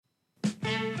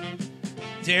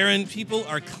Darren, people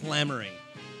are clamoring.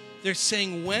 They're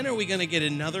saying, when are we going to get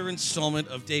another installment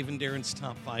of Dave and Darren's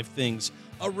Top 5 Things?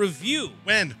 A review.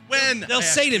 When? They'll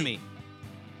say to me,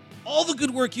 all the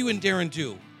good work you and Darren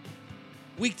do,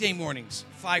 weekday mornings,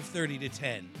 5:30 to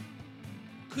 10.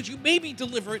 Could you maybe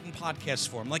deliver it in podcast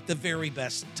form, like the very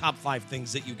best top 5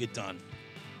 things that you get done?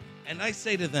 And I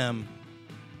say to them,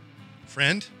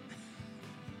 friend,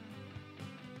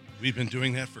 we've been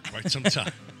doing that for quite some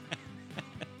time.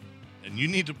 And you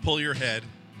need to pull your head.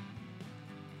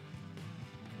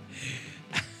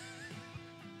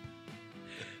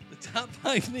 The Top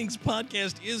 5 Things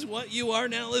podcast is what you are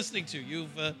now listening to.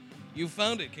 You've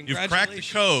found it. Congratulations. You've cracked the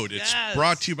code. It's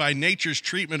brought to you by Nature's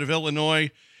Treatment of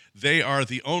Illinois. They are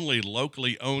the only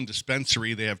locally owned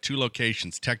dispensary. They have 2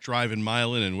 locations, Tech Drive in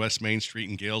Milan and West Main Street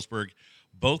in Galesburg.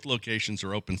 Both locations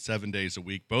are open 7 days a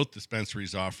week. Both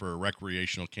dispensaries offer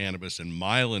recreational cannabis, and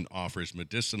Milan offers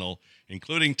medicinal,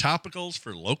 including topicals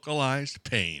for localized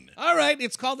pain. All right,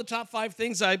 it's called the Top 5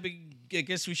 Things. I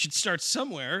guess we should start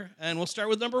somewhere, and we'll start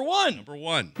with number 1. Number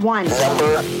 1.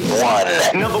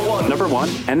 Number one.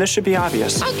 And this should be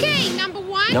obvious. Okay, number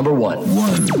 1. Number one.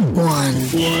 Number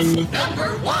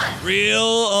 1. Real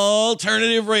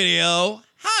alternative radio.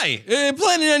 Hi,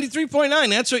 Planet 93.9.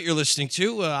 That's what you're listening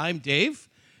to. I'm Dave.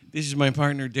 This is my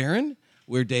partner, Darren.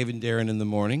 We're Dave and Darren in the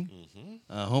morning.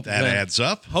 That adds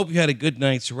up. Hope you had a good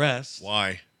night's rest.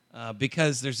 Why?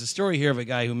 Because there's a story here of a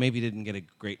guy who maybe didn't get a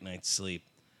great night's sleep.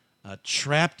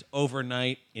 Trapped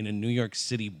overnight in a New York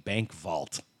City bank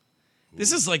vault. Ooh.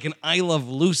 This is like an I Love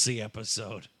Lucy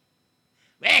episode.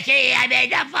 Ricky, I'm in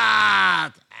the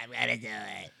vault. I'm going to do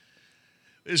it.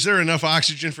 Is there enough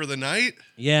oxygen for the night?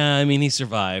 Yeah, I mean, he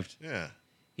survived. Yeah.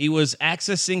 He was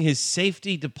accessing his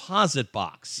safety deposit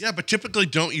box. Yeah, but typically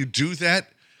don't you do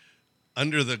that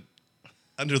under the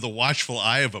watchful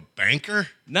eye of a banker?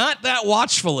 Not that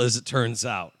watchful, as it turns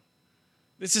out.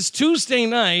 This is Tuesday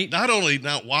night. Not only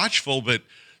not watchful, but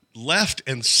left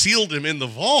and sealed him in the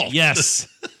vault. Yes.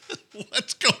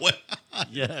 What's going on?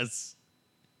 Yes.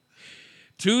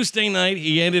 Tuesday night,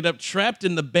 he ended up trapped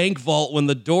in the bank vault when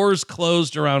the doors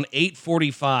closed around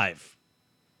 8:45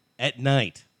 at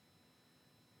night.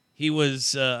 He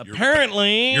was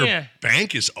apparently... Your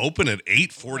bank is open at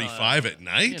 8:45 at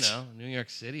night? You know, New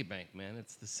York City bank, man.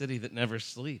 It's the city that never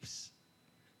sleeps.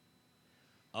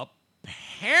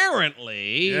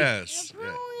 Apparently... Yes.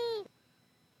 Yeah.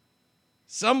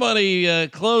 Somebody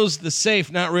closed the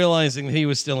safe, not realizing that he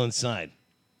was still inside.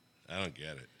 I don't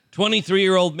get it.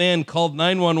 23-year-old man called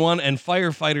 911, and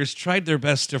firefighters tried their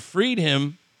best to free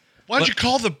him. Why'd you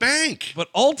call the bank? But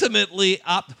ultimately,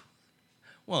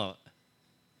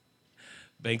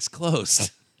 bank's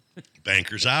closed.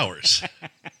 Banker's hours.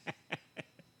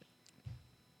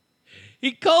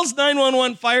 He calls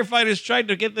 911. Firefighters tried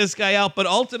to get this guy out, but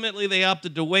ultimately they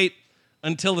opted to wait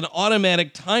until an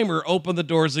automatic timer opened the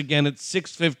doors again at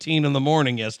 6:15 in the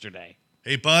morning yesterday.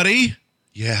 Hey, buddy.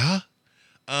 Yeah?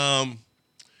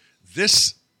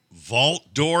 This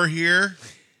vault door here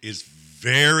is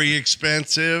very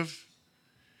expensive.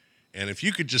 And if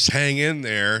you could just hang in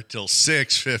there till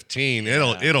 6:15,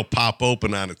 it'll pop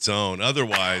open on its own.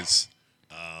 Otherwise,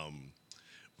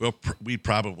 we'd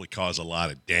probably cause a lot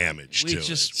of damage to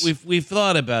it. We've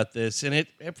thought about this, and it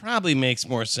probably makes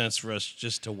more sense for us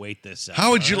just to wait this out.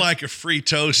 How would you like a free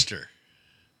toaster?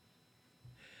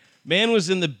 Man was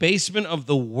in the basement of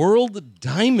the World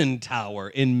Diamond Tower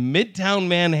in Midtown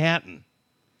Manhattan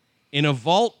in a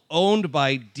vault owned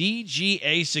by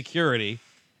DGA Security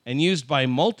and used by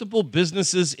multiple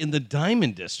businesses in the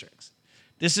Diamond Districts.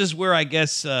 This is where, I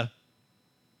guess,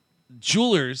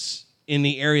 jewelers in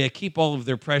the area keep all of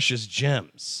their precious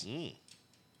gems. I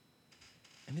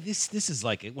mean, this is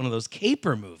like one of those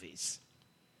caper movies.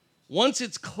 Once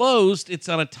it's closed, it's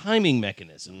on a timing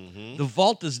mechanism. Mm-hmm. The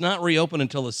vault does not reopen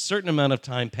until a certain amount of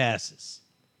time passes.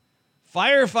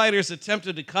 Firefighters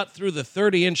attempted to cut through the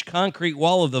 30-inch concrete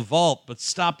wall of the vault, but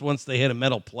stopped once they hit a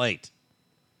metal plate.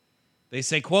 They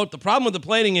say, quote, the problem with the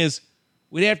plating is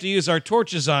we'd have to use our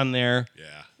torches on there,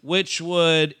 which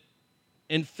would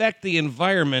infect the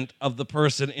environment of the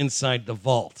person inside the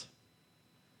vault.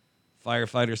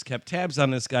 Firefighters kept tabs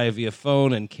on this guy via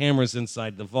phone and cameras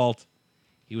inside the vault.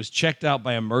 He was checked out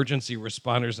by emergency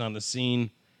responders on the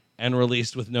scene and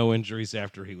released with no injuries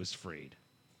after he was freed.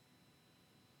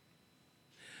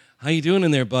 How you doing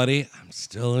in there, buddy? I'm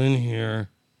still in here.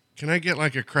 Can I get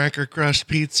like a cracker crust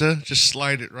pizza? Just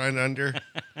slide it right under.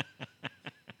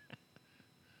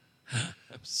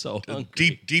 I'm so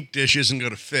hungry. Deep dish isn't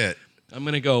going to fit. I'm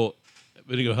gonna go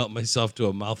help myself to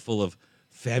a mouthful of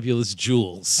fabulous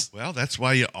jewels. Well, that's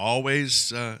why you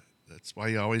always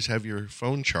have your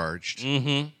phone charged.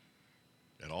 Mm-hmm.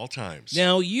 At all times.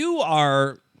 Now, you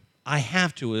are, I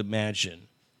have to imagine,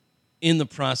 in the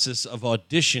process of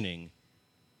auditioning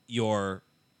your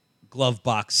glove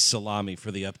box salami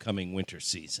for the upcoming winter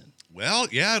season. Well,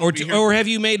 yeah. Or have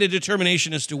you made a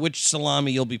determination as to which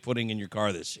salami you'll be putting in your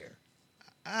car this year?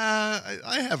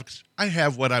 I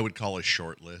have what I would call a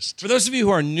short list. For those of you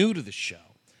who are new to the show,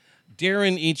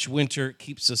 Darren each winter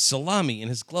keeps a salami in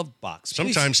his glove box.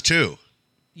 Sometimes two.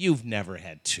 You've never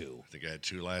had two. I think I had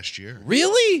two last year.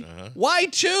 Really? Why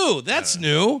two? That's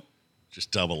new.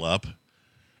 Just double up.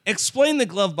 Explain the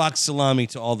glove box salami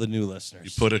to all the new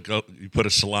listeners. You put a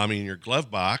salami in your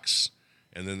glove box,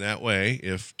 and then that way,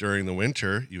 if during the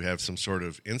winter you have some sort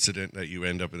of incident that you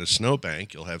end up in a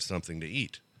snowbank, you'll have something to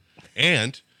eat.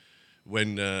 And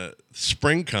when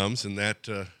spring comes and that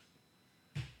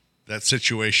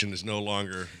situation is no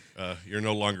longer you're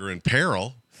no longer in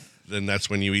peril, then that's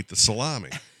when you eat the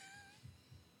salami.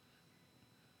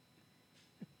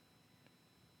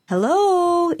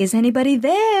 Hello, is anybody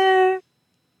there?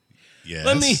 Yes.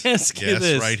 Let me ask you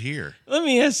this. Yes, right here. Let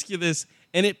me ask you this.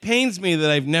 And it pains me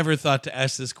that I've never thought to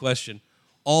ask this question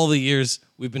all the years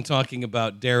we've been talking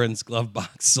about Darren's glove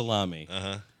box salami.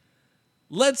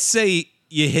 Let's say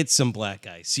you hit some black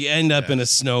ice. You end up in a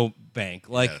snow bank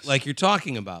like you're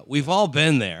talking about. We've all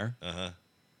been there.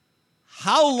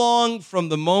 How long from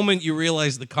the moment you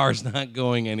realize the car's not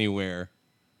going anywhere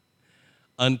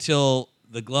until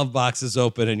the glove box is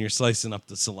open and you're slicing up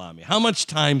the salami? How much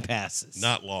time passes?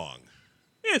 Not long.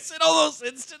 Is it almost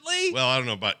instantly? Well, I don't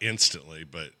know about instantly,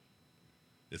 but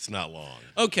it's not long.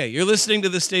 Okay, you're listening to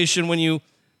the station when you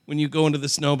go into the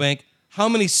snowbank. How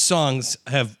many songs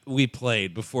have we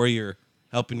played before you're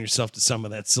helping yourself to some of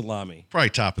that salami?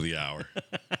 Probably top of the hour.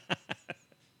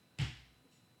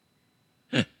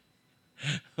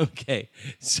 Okay,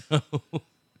 so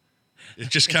it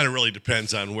just kind of really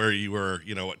depends on where you were,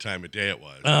 what time of day it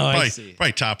was. I see.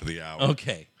 Probably top of the hour.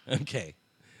 Okay.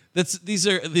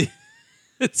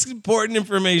 That's important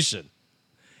information.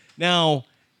 Now,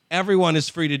 everyone is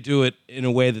free to do it in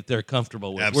a way that they're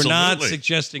comfortable with. Absolutely. We're not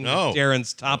suggesting that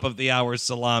Darren's top of the hour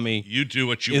salami You do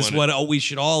what you want. is what we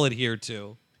should all adhere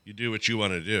to. You do what you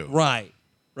want to do. Right.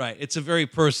 It's a very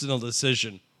personal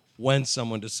decision when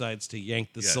someone decides to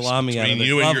yank the salami out of the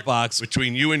glove box.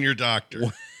 Between you and your doctor.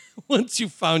 Once you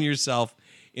found yourself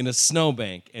in a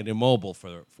snowbank and immobile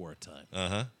for a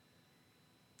time.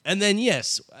 And then,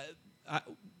 yes,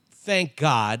 thank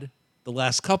God, the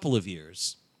last couple of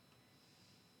years,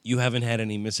 you haven't had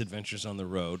any misadventures on the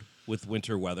road with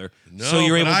winter weather. No, so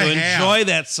you're able but to I have. enjoy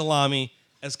that salami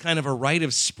as kind of a rite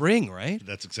of spring, right?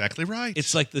 That's exactly right.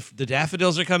 It's like the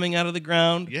daffodils are coming out of the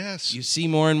ground. Yes. You see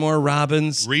more and more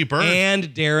robins. Rebirth. And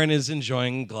Darren is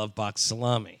enjoying glove box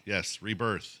salami. Yes,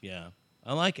 rebirth. Yeah.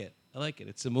 I like it.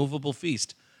 It's a movable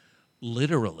feast.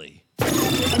 Literally.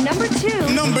 Number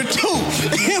two. Number two.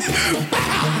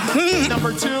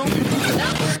 Number two.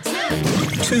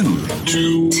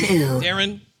 Two.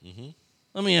 Darren,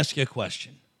 let me ask you a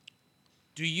question.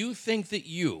 Do you think that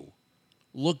you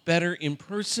look better in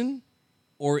person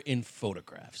or in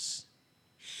photographs?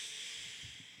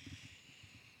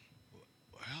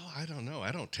 Well, I don't know.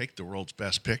 I don't take the world's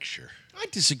best picture. I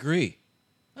disagree.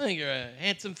 I think you're a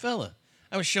handsome fella.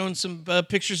 I was showing some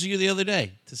pictures of you the other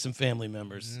day to some family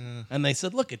members, and they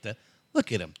said, "Look at him! Look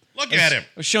at him!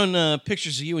 I was showing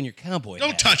pictures of you in your cowboy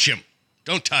Don't hat. touch him!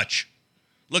 Don't touch!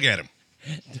 Look at him!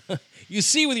 You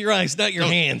see with your eyes, not your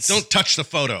hands. Don't touch the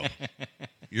photo.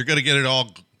 You're gonna get it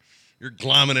all. You're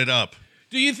glomming it up.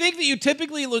 Do you think that you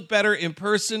typically look better in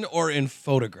person or in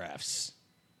photographs?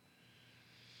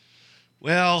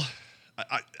 Well,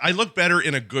 I look better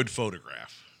in a good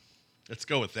photograph. Let's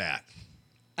go with that.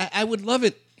 I would love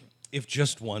it if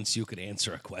just once you could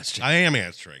answer a question. I am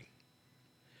answering.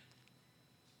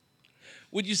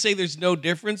 Would you say there's no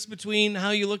difference between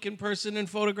how you look in person and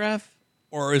photograph?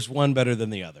 Or is one better than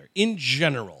the other? In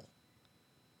general,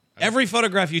 every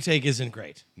photograph you take isn't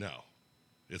great. No,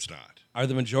 it's not. Are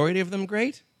the majority of them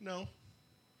great? No.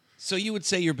 So you would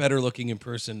say you're better looking in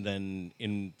person than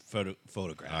in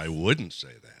photograph? I wouldn't say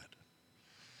that.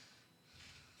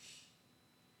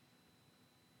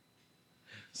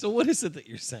 So what is it that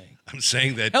you're saying? I'm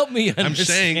saying that. Help me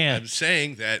understand. I'm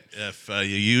saying that if you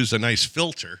use a nice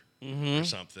filter or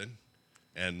something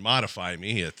and modify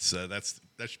me, it's that's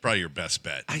probably your best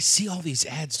bet. I see all these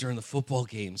ads during the football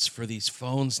games for these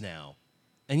phones now,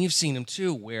 and you've seen them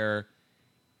too, where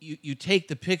you take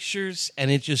the pictures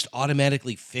and it just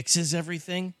automatically fixes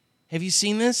everything. Have you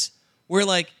seen this? Where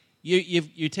like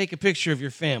You take a picture of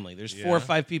your family. There's 4 or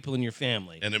 5 people in your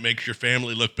family. And it makes your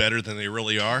family look better than they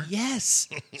really are? Yes.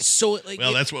 So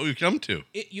that's what we've come to.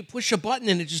 You push a button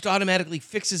and it just automatically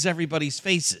fixes everybody's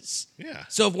faces. Yeah.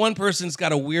 So if one person's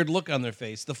got a weird look on their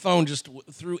face, the phone just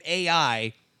through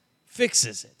AI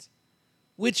fixes it.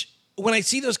 Which, when I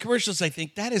see those commercials, I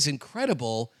think that is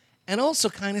incredible and also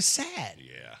kind of sad.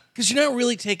 Yeah. Because you're not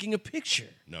really taking a picture.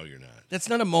 No, you're not. That's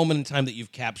not a moment in time that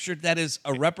you've captured. That is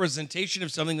a representation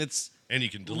of something that's and you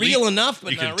can delete, real enough,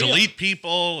 but you not can real. delete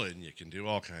people, and you can do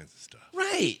all kinds of stuff.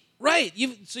 Right.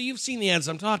 You've seen the ads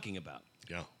I'm talking about.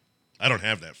 Yeah. I don't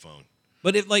have that phone.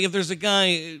 But if there's a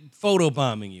guy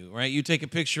photobombing you, right? You take a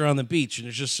picture on the beach and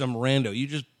there's just some rando. You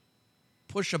just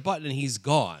push a button and he's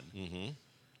gone. Mm-hmm.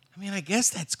 I mean, I guess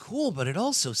that's cool, but it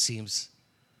also seems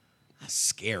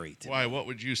scary to me. Why? What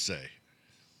would you say?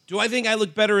 Do I think I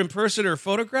look better in person or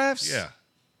photographs? Yeah.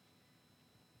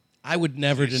 I would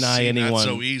never deny anyone. Not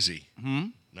so easy.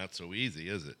 Not so easy,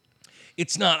 is it?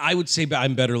 It's not. I would say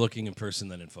I'm better looking in person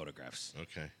than in photographs.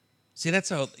 Okay. See, that's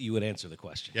how you would answer the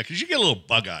question. Yeah, because you get a little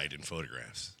bug-eyed in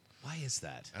photographs. Why is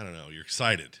that? I don't know. You're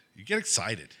excited. You get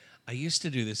excited. I used to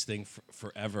do this thing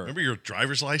forever. Remember your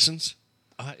driver's license?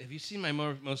 Have you seen my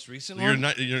most recent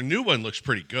one? Your new one looks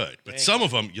pretty good, but some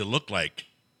of them you look like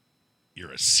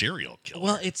you're a serial killer.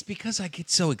 Well, it's because I get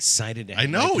so excited to have I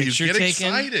know, my you picture get taken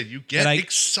excited. You get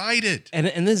excited. And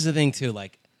this is the thing, too.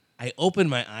 Like, I open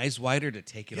my eyes wider to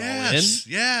take it all in.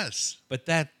 Yes. But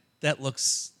that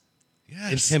looks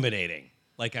intimidating.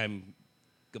 Like I'm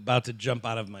about to jump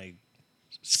out of my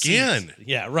skin. Seat.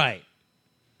 Yeah, right.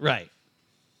 Right.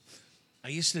 I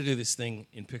used to do this thing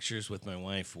in pictures with my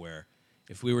wife where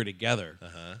if we were together,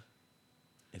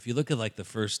 if you look at like the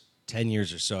first 10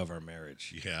 years or so of our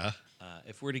marriage,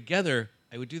 if we're together,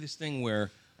 I would do this thing where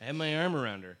I have my arm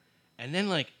around her, and then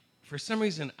like for some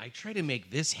reason I try to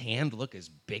make this hand look as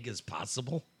big as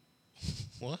possible.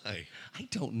 Why? I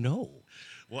don't know.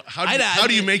 Well, how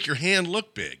do you make your hand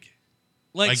look big?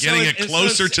 Like getting it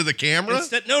closer to the camera?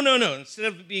 No. Instead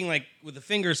of being like with the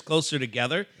fingers closer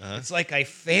together, it's like I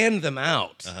fan them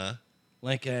out.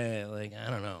 Like I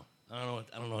don't know. I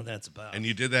don't know what that's about. And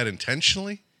you did that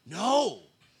intentionally?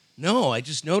 No, I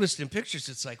just noticed in pictures,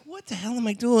 it's like, what the hell am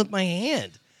I doing with my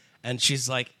hand? And she's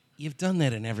like, you've done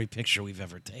that in every picture we've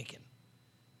ever taken.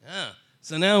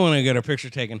 So now when I get a picture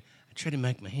taken, I try to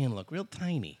make my hand look real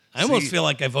tiny. I almost feel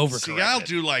like I've overcorrected. See, I'll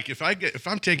do like, if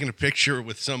I'm taking a picture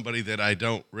with somebody that I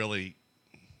don't really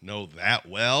know that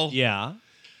well. Yeah.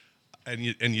 And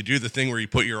you do the thing where you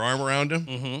put your arm around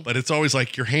him, but it's always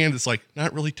like your hand is like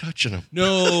not really touching him.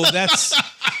 No, that's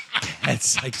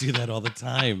I do that all the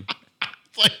time.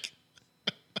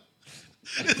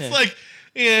 It's like,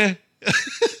 yeah.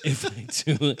 If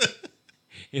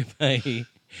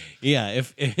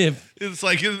it's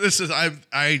like this is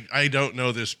I don't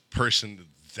know this person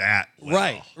that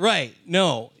well. Right.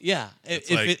 No, yeah.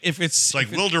 It's like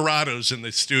Wildorado's in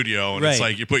the studio, and it's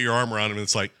like you put your arm around him, and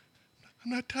it's like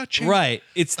I'm not touching. Right.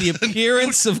 It's the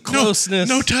appearance of closeness.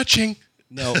 No touching.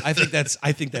 No, I think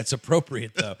that's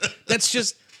appropriate though.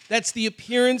 That's the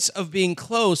appearance of being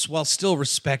close while still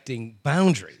respecting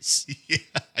boundaries. Yeah,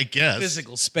 I guess.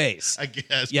 Physical space. I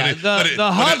guess. Yeah, but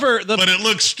it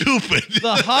looks stupid.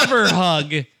 The hover hug.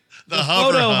 The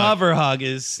photo hover hug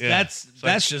is that's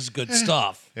just good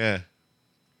stuff. Yeah.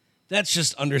 That's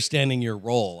just understanding your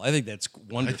role. I think that's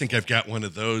wonderful. I think I've got one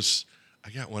of those. I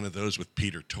got one of those with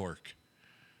Peter Tork.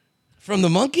 From the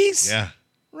Monkees? Yeah.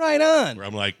 Right on. Where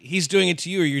I'm like, he's doing it to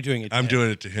you, or you're doing it to him? I'm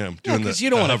doing it to him. No, doing you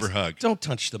don't the want hover hug. Don't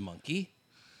touch the monkey.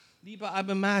 Lieber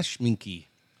Abemaschminky.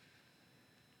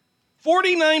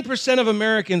 49% of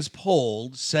Americans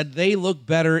polled said they look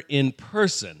better in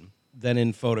person than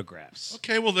in photographs.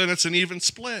 Okay, well then it's an even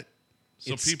split.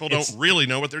 So people don't really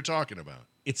know what they're talking about.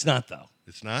 It's not, though.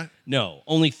 It's not? No.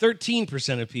 Only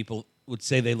 13% of people would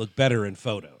say they look better in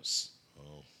photos.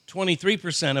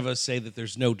 23% of us say that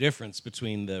there's no difference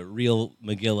between the real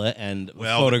Megillah and the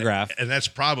photograph. And that's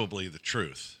probably the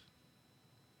truth.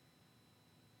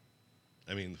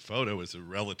 I mean, the photo is a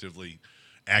relatively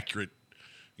accurate,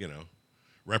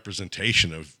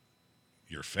 representation of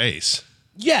your face.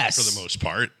 Yes. For the most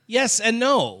part. Yes and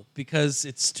no, because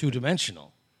it's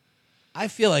two-dimensional. I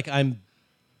feel like I'm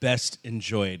best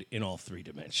enjoyed in all 3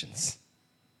 dimensions.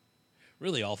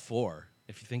 Really, all 4,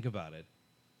 if you think about it.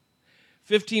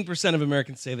 15% of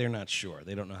Americans say they're not sure.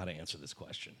 They don't know how to answer this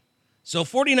question. So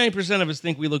 49% of us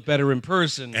think we look better in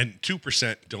person. And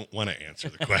 2% don't want to answer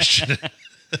the question.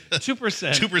 2%.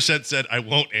 2% said, I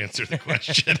won't answer the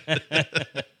question.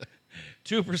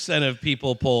 2% of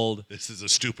people polled. This is a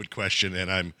stupid question,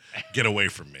 and get away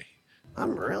from me.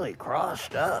 I'm really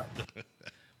crossed up.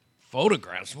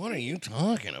 Photographs? What are you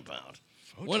talking about?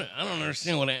 What? I don't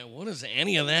understand what does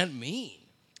any of that mean?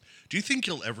 Do you think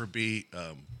you'll ever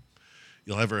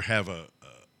have a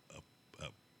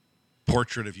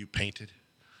portrait of you painted?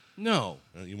 No.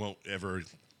 You won't ever.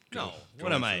 No.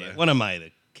 What am I? What am I?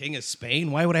 The King of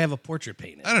Spain? Why would I have a portrait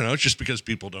painted? I don't know. It's just because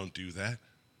people don't do that.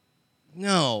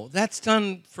 No, that's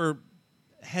done for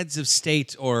heads of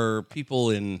state or people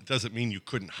in. It doesn't mean you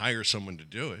couldn't hire someone to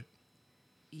do it.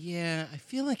 Yeah, I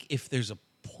feel like if there's a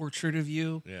portrait of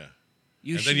you, Yeah.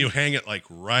 then you hang it like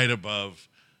right above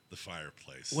the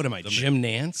fireplace. What am I, Jim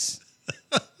Nance?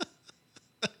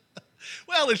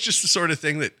 Well, it's just the sort of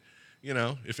thing that,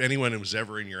 if anyone was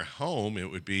ever in your home,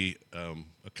 it would be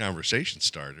a conversation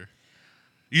starter.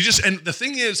 And the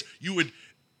thing is,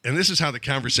 and this is how the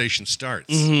conversation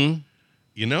starts. Mm-hmm.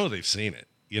 They've seen it.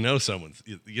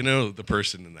 The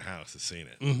person in the house has seen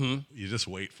it. Mm-hmm. You just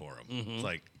wait for them. Mm-hmm. It's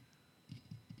like,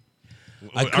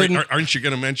 aren't you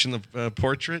going to mention the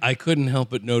portrait? I couldn't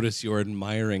help but notice you're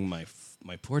admiring my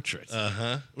portrait.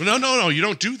 Uh-huh. Well, no, you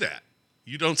don't do that.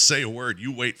 You don't say a word.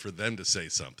 You wait for them to say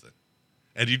something.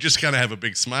 And you just kind of have a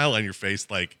big smile on your face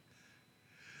like,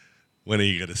 when are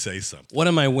you going to say something? What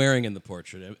am I wearing in the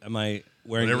portrait? Am I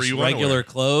wearing Whatever you regular wear.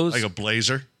 clothes? Like a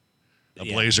blazer? A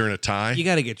blazer and a tie? You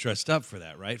got to get dressed up for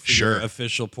that, right? For Sure. your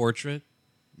official portrait?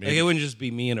 Maybe. Like it wouldn't just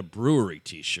be me in a brewery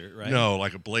T-shirt, right? No,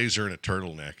 like a blazer and a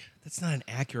turtleneck. That's not an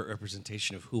accurate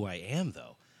representation of who I am,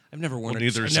 though. I've never worn Well, a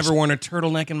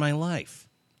turtleneck in my life.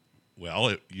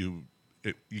 Well, you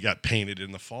got painted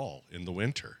in the fall, in the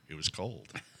winter. It was cold.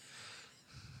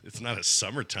 It's not a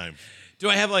summertime. Do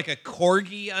I have like a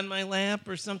corgi on my lap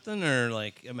or something, or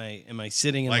like am I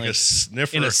sitting in like a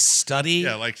sniffer in a study?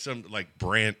 Yeah, like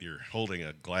brand. You're holding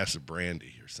a glass of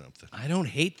brandy or something. I don't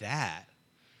hate that,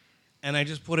 and I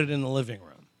just put it in the living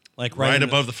room, like right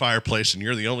above the fireplace, and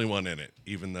you're the only one in it,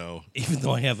 even though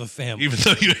I have a family. Even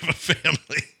though you have a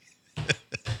family,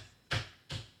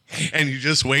 and you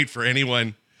just wait for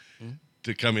anyone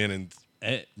to come in and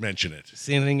mention it.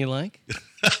 See anything you like?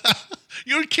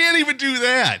 You can't even do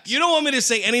that. You don't want me to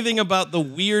say anything about the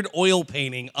weird oil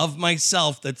painting of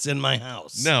myself that's in my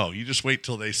house. No, you just wait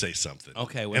till they say something.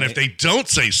 Okay. And if they don't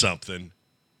say something,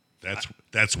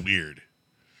 that's weird.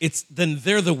 Then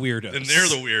they're the weirdos. Then they're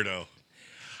the weirdo.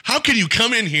 How can you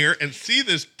come in here and see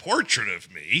this portrait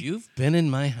of me? You've been in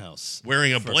my house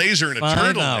wearing a blazer and a 5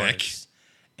 turtleneck. hours,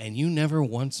 and you never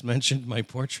once mentioned my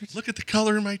portrait? Look at the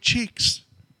color in my cheeks.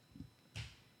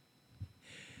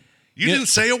 You didn't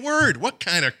say a word. What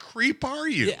kind of creep are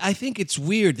you? Yeah, I think it's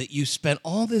weird that you spent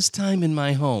all this time in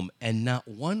my home and not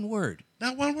one word.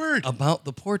 Not one word about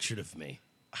the portrait of me.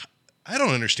 I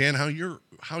don't understand how you're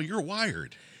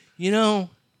wired.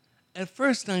 At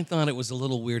first I thought it was a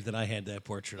little weird that I had that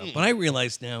portrait up, but I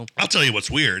realize now. I'll tell you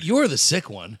what's weird. You're the sick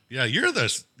one. Yeah,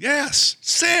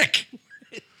 sick.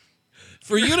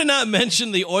 For you to not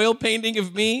mention the oil painting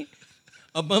of me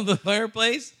above the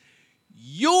fireplace,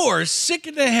 you're sick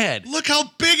in the head. Look how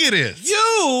big it is.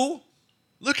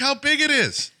 Look how big it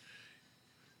is.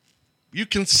 You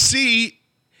can see.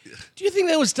 Do you think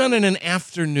that was done in an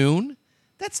afternoon?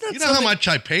 That's not. You know how much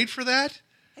I paid for that?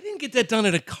 I didn't get that done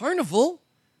at a carnival.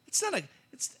 It's not a.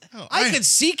 I could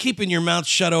see keeping your mouth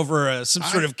shut over some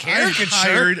sort of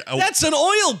caricature. That's an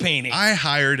oil painting. I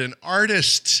hired an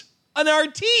artist. An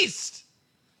artiste.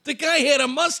 The guy had a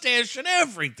mustache and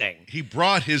everything. He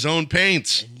brought his own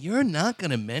paints. And you're not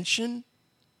going to mention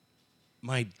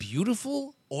my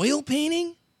beautiful oil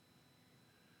painting?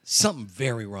 Something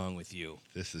very wrong with you.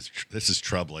 This is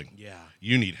troubling. Yeah.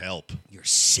 You need help. You're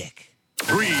sick.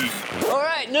 3. All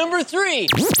right, number 3.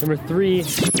 Number 3.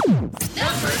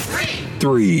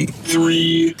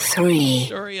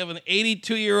 Story of an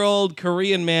 82-year-old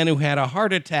Korean man who had a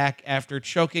heart attack after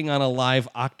choking on a live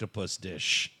octopus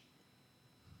dish.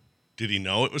 Did he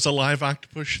know it was a live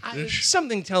octopus dish?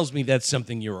 Something tells me that's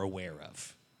something you're aware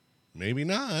of. Maybe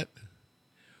not.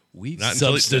 We've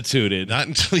substituted. Not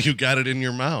until you got it in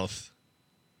your mouth.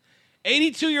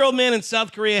 82-year-old man in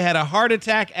South Korea had a heart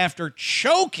attack after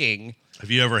choking. Have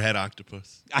you ever had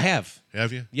octopus? I have.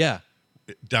 Have you? Yeah.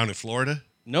 Down in Florida?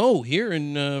 No, here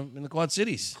in the Quad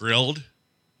Cities. Grilled?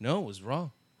 No, it was raw.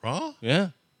 Raw? Yeah.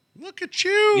 Look at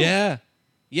you. Yeah.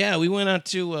 Yeah, we went out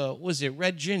to, was it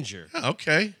Red Ginger? Oh,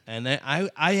 okay. And then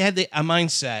I had a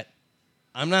mindset,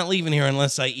 I'm not leaving here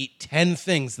unless I eat 10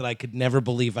 things that I could never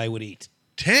believe I would eat.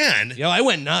 10? I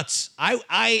went nuts. I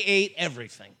ate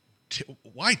everything.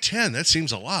 Why 10? That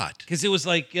seems a lot. Because it was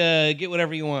like, get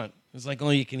whatever you want. It was like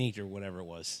all you can eat or whatever it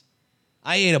was.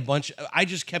 I ate a bunch. I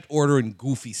just kept ordering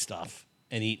goofy stuff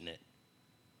and eating it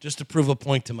just to prove a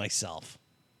point to myself.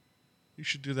 You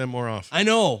should do that more often. I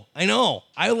know.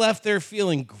 I left there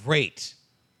feeling great.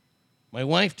 My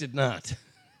wife did not.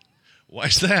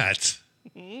 Why's that?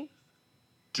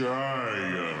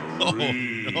 Diarrhea. Oh,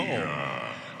 no.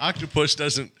 Octopus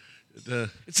doesn't...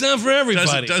 It's not for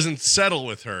everybody. Doesn't settle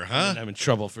with her, huh? I'm in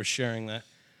trouble for sharing that.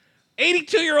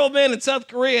 82-year-old man in South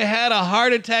Korea had a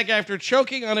heart attack after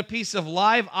choking on a piece of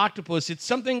live octopus. It's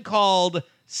something called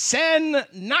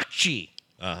sannakji,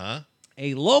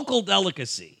 a local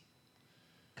delicacy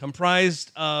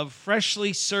comprised of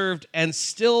freshly served and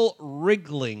still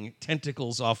wriggling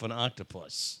tentacles off an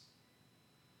octopus.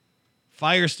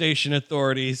 Fire station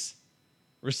authorities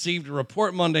received a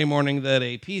report Monday morning that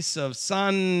a piece of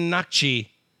sannakji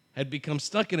had become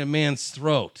stuck in a man's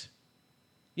throat.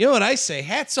 You know what I say?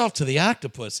 Hats off to the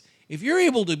octopus. If you're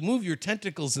able to move your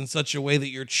tentacles in such a way that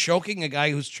you're choking a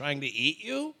guy who's trying to eat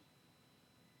you,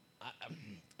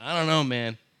 I don't know,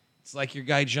 man. It's like your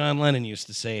guy John Lennon used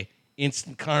to say,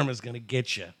 instant karma's going to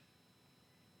get you.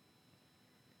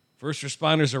 First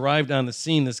responders arrived on the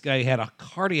scene. This guy had a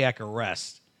cardiac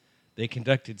arrest. They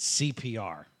conducted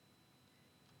CPR.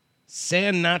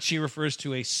 Sannakji refers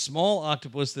to a small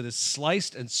octopus that is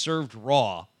sliced and served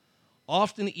raw,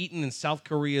 often eaten in South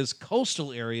Korea's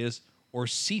coastal areas or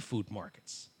seafood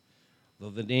markets. Though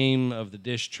the name of the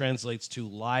dish translates to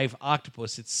live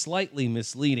octopus, it's slightly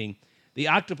misleading. The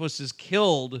octopus is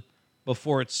killed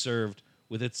before it's served,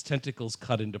 with its tentacles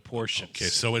cut into portions. Okay,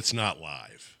 so it's not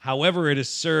live. However, it is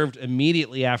served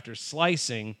immediately after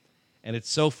slicing, and it's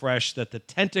so fresh that the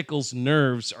tentacle's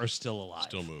nerves are still alive.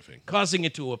 Still moving. Causing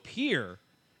it to appear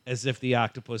as if the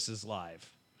octopus is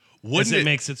live. Wouldn't as it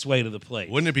makes its way to the plate.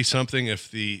 Wouldn't it be something if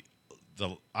the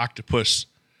octopus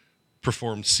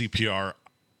performed CPR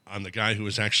on the guy who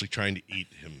was actually trying to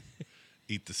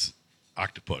eat this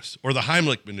octopus? Or the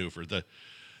Heimlich maneuver.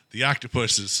 The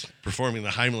octopus is performing the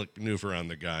Heimlich maneuver on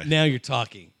the guy. Now you're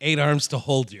talking. 8 arms to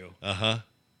hold you. Uh-huh.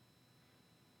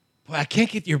 Boy, I can't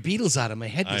get your Beatles out of my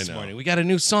head this morning. We got a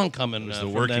new song coming It was the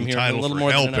from working them here in a title little for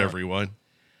more Help, than an hour. everyone.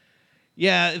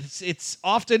 Yeah, it's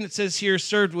often, it says here,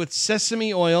 served with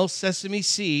sesame oil, sesame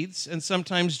seeds, and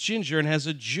sometimes ginger, and has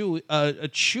a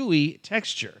chewy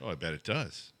texture. Oh, I bet it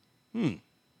does. I'd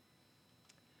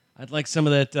like some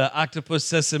of that octopus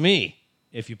sesame,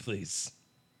 if you please.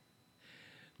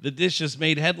 The dish has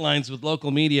made headlines with local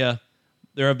media.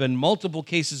 There have been multiple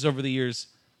cases over the years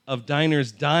of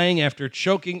diners dying after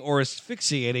choking or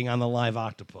asphyxiating on the live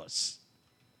octopus.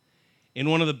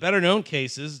 In one of the better-known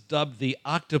cases, dubbed the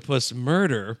octopus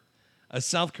murder, a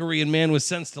South Korean man was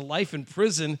sentenced to life in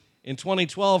prison in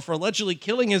 2012 for allegedly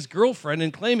killing his girlfriend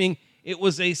and claiming it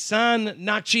was a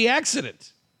sannakji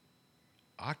accident.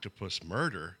 Octopus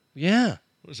murder? Yeah.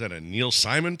 Was that a Neil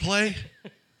Simon play?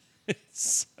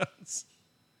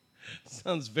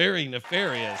 Sounds very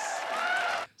nefarious.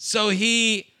 So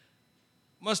he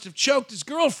must have choked his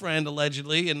girlfriend,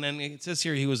 allegedly, and then it says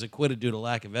here he was acquitted due to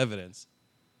lack of evidence.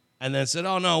 And then said,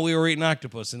 oh, no, we were eating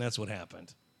octopus, and that's what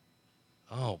happened.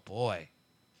 Oh, boy.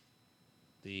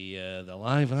 The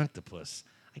live octopus.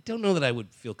 I don't know that I would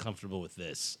feel comfortable with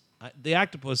this. The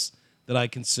octopus that I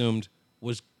consumed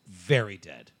was very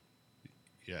dead.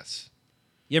 Yes.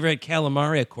 You ever had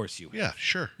calamari? Of course you have. Yeah,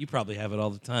 sure. You probably have it all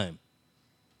the time.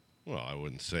 Well, I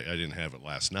wouldn't say I didn't have it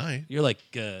last night. You're like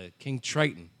King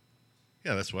Triton.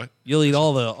 Yeah, that's what. You'll eat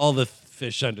all the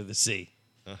fish under the sea.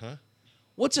 Uh-huh.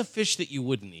 What's a fish that you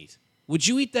wouldn't eat? Would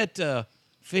you eat that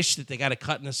fish that they got to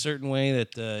cut in a certain way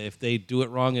that if they do it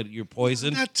wrong, you're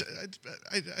poisoned? I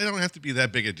don't have to be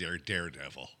that big a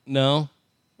daredevil. No?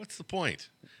 What's the point?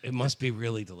 It must be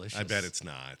really delicious. I bet it's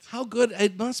not. How good?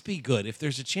 It must be good. If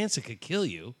there's a chance it could kill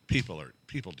you. People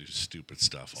do stupid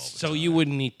stuff all the time. So you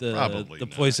wouldn't eat the Probably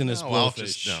poisonous not.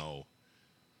 blowfish?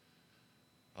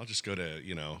 I'll just go to,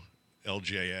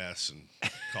 LJS and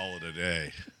call it a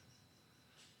day.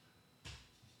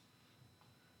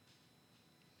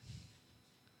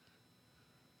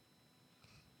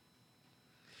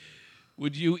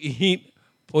 Would you eat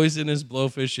poisonous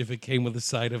blowfish if it came with a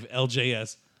side of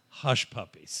LJS hush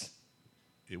puppies?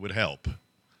 It would help.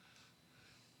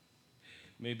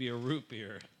 Maybe a root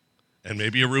beer. And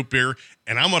maybe a root beer,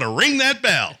 and I'm going to ring that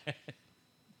bell.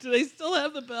 Do they still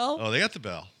have the bell? Oh, they got the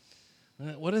bell.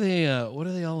 What are they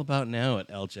all about now at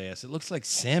LJS? It looks like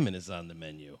salmon is on the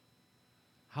menu.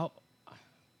 How?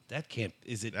 That can't.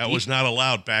 Is it? That was not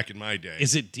allowed back in my day.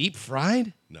 Is it deep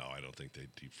fried? No, I don't think they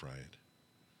deep fry it.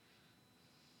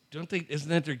 Don't they? Isn't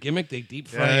that their gimmick? They deep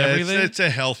fry everything. It's a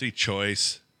healthy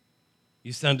choice.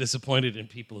 You sound disappointed in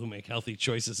people who make healthy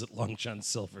choices at Long John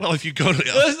Silver. Well, if you go to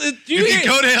did you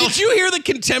hear the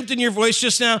contempt in your voice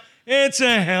just now? It's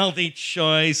a healthy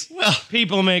choice. Well,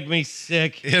 people make me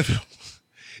sick. If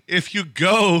if you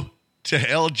go to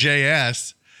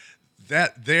LJS,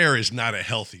 that there is not a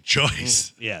healthy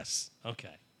choice. Yes.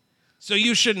 Okay. So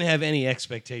you shouldn't have any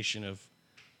expectation of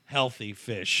healthy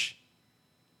fish.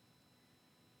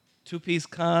 2-piece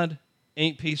cod,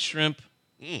 8-piece shrimp.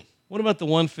 What about the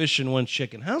one fish and one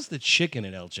chicken? How's the chicken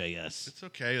at LJS? It's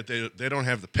okay. They don't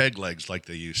have the peg legs like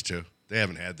they used to. They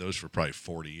haven't had those for probably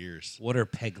 40 years. What are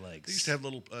peg legs? They used to have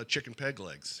little chicken peg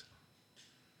legs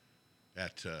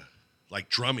at like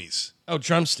drummies. Oh,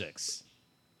 drumsticks.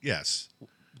 Yes.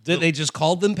 Did they just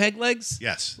called them peg legs?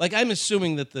 Yes. Like, I'm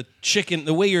assuming that the chicken,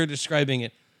 the way you're describing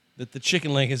it, that the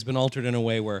chicken leg has been altered in a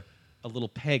way where a little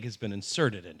peg has been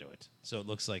inserted into it. So it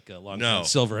looks like Long John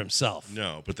Silver himself.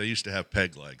 No, but they used to have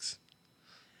peg legs.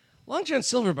 Long John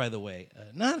Silver, by the way,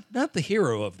 not the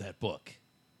hero of that book.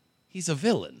 He's a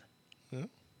villain.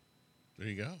 There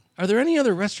you go. Are there any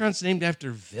other restaurants named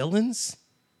after villains?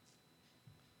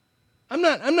 I'm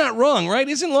not wrong, right?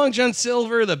 Isn't Long John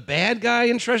Silver the bad guy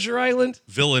in Treasure Island?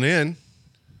 Villain Inn.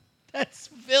 That's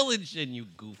Village Inn, you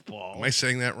goofball. Am I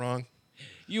saying that wrong?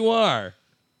 You are.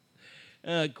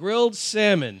 Grilled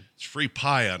salmon. It's free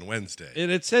pie on Wednesday.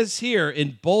 And it says here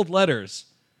in bold letters,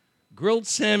 grilled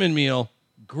salmon meal.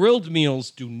 Grilled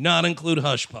meals do not include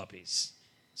hush puppies.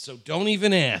 So don't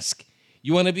even ask.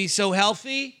 You want to be so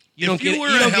healthy? You don't get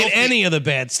any of the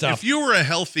bad stuff. If you were a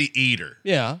healthy eater,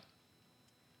 yeah.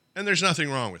 and there's nothing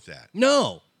wrong with that.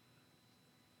 No.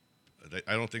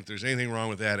 I don't think there's anything wrong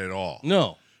with that at all.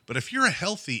 No. But if you're a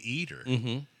healthy eater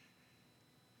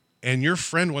and your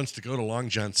friend wants to go to Long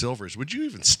John Silver's, would you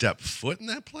even step foot in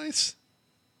that place?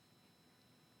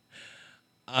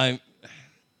 You'd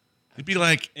be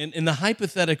like... In the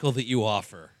hypothetical that you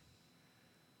offer,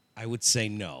 I would say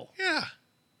no. Yeah.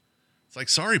 It's like,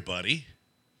 sorry, buddy.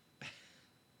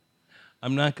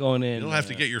 I'm not going in. You'll have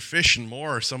to get your fish and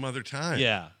more some other time.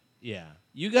 Yeah.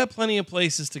 You got plenty of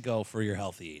places to go for your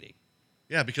healthy eating.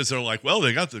 Yeah, because they're like, well,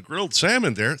 they got the grilled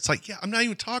salmon there. It's like, yeah, I'm not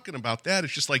even talking about that.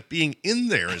 It's just like being in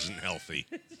there isn't healthy.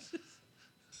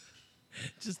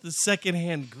 Just the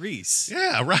secondhand grease.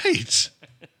 Yeah, right.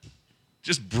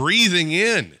 Just breathing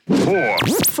in. Four.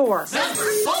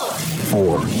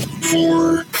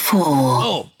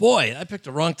 Oh, boy, I picked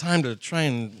the wrong time to try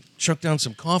and choke down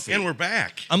some coffee. And we're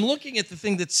back. I'm looking at the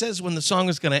thing that says when the song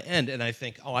is going to end, and I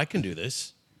think, oh, I can do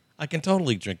this. I can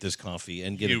totally drink this coffee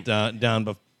and get it down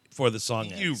before the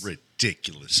song ends. You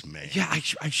ridiculous man. Yeah,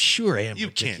 I sure am You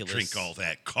ridiculous. can't drink all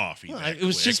that coffee that It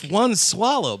was quick. just one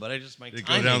swallow, but my Did it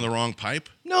timing. go down the wrong pipe?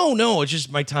 No, it's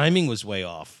just my timing was way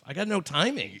off. I got no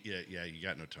timing. Yeah, you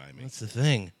got no timing. That's the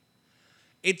thing.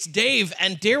 It's Dave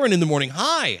and Darren in the morning.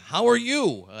 Hi, how are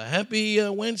you? Happy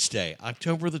Wednesday,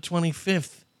 October the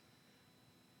 25th.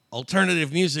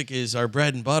 Alternative music is our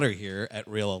bread and butter here at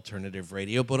Real Alternative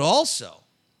Radio, but also,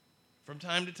 from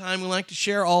time to time, we like to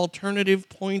share alternative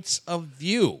points of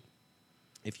view.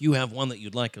 If you have one that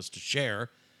you'd like us to share,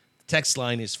 the text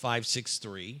line is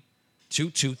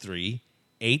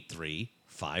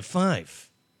 563-223-8355.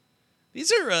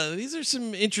 These are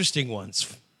some interesting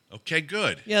ones. Okay,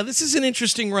 good. Yeah, this is an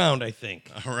interesting round, I think.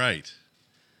 All right.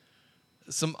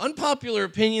 Some unpopular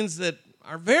opinions that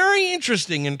are very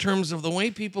interesting in terms of the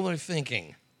way people are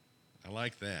thinking. I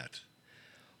like that.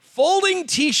 Folding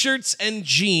T-shirts and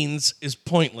jeans is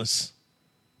pointless.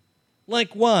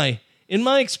 Like, why? In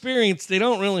my experience, they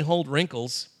don't really hold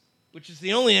wrinkles, which is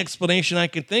the only explanation I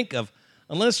can think of,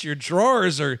 unless your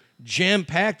drawers are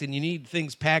jam-packed and you need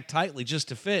things packed tightly just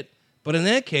to fit. But in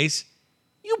that case,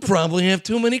 you probably have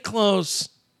too many clothes.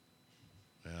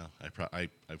 Well,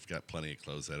 I've got plenty of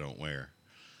clothes I don't wear.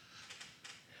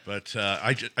 But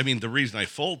I mean, the reason I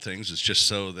fold things is just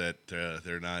so that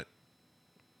they're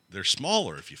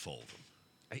smaller if you fold them.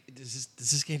 Does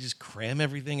this guy just cram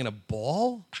everything in a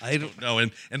ball? I don't know.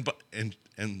 And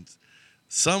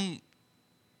some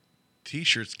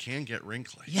T-shirts can get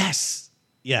wrinkly. Yes.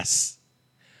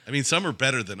 I mean, some are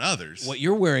better than others. What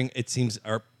you're wearing, it seems,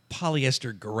 are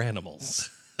polyester granimals.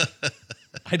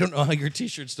 I don't know how your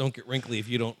T-shirts don't get wrinkly if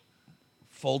you don't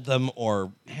fold them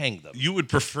or hang them. You would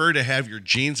prefer to have your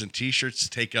jeans and T-shirts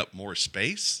take up more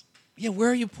space? Yeah, where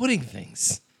are you putting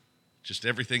things? Just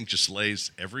everything just lays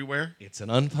everywhere? It's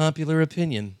an unpopular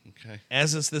opinion. Okay.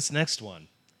 As is this next one.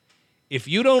 If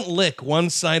you don't lick one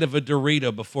side of a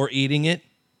Dorito before eating it,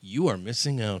 you are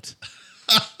missing out.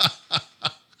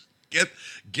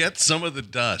 Get some of the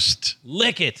dust.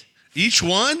 Lick it. Each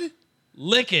one?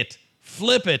 Lick it.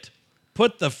 Flip it.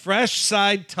 Put the fresh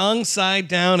side tongue side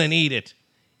down and eat it.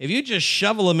 If you just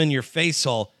shovel them in your face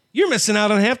hole, you're missing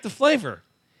out on half the flavor.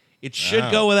 It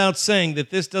should go without saying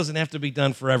that this doesn't have to be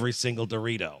done for every single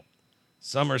Dorito.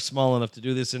 Some are small enough to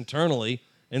do this internally,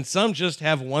 And some just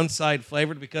have one side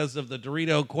flavored because of the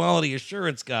Dorito quality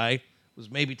assurance guy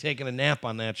was maybe taking a nap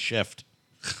on that shift.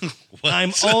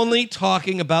 I'm only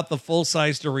talking about the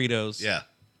full-size Doritos. Yeah.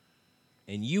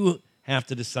 And you have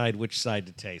to decide which side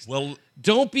to taste. Well,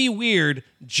 don't be weird.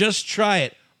 Just try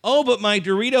it. Oh, but my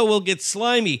Dorito will get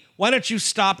slimy. Why don't you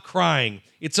stop crying?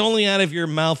 It's only out of your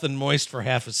mouth and moist for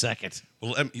half a second.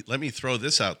 well, let me throw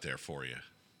this out there for you.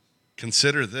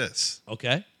 Consider this.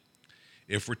 Okay?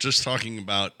 If we're just talking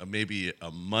about maybe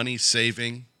a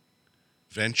money-saving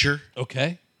venture,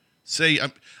 Okay. say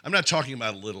I'm not talking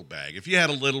about a little bag. If you had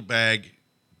a little bag,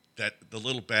 the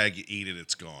little bag you eat it,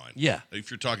 it's gone. Yeah.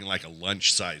 If you're talking like a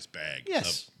lunch-size bag.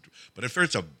 Yes. But if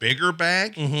it's a bigger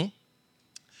bag,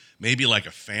 maybe like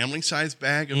a family-size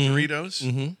bag of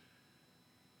Doritos,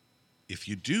 if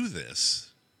you do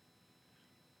this,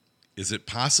 is it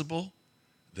possible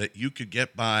that you could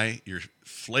get by, your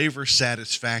flavor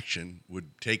satisfaction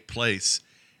would take place,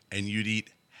 and you'd eat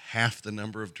half the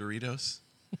number of Doritos?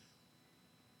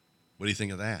 What do you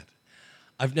think of that?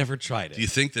 I've never tried it. Do you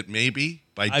think that maybe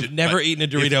I've never eaten a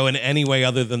Dorito in any way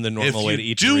other than the normal way to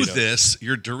eat Doritos. If you do this,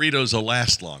 your Doritos will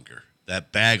last longer.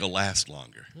 That bag will last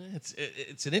longer.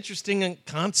 It's an interesting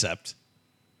concept.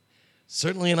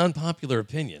 Certainly an unpopular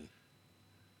opinion.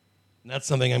 Not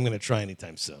something I'm going to try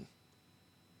anytime soon.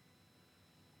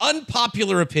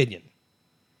 Unpopular opinion.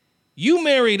 You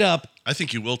married up. I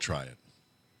think you will try it.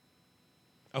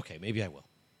 Okay, maybe I will.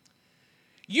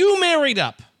 You married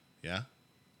up Yeah?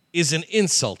 is an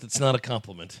insult. It's not a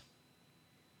compliment.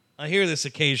 I hear this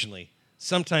occasionally.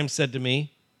 Sometimes said to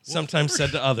me, sometimes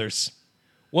said to others.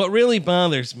 What really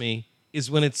bothers me is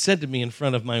when it's said to me in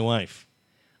front of my wife.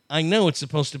 I know it's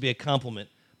supposed to be a compliment,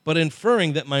 but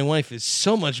inferring that my wife is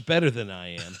so much better than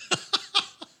I am.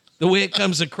 The way it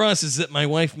comes across is that my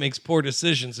wife makes poor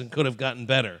decisions and could have gotten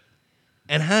better.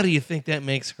 And how do you think that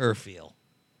makes her feel?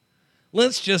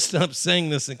 Let's just stop saying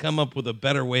this and come up with a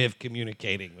better way of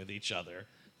communicating with each other.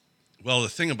 Well, the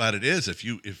thing about it is,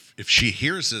 if she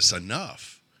hears this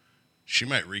enough, she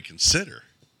might reconsider.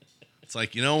 It's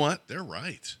like, you know what? They're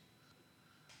right.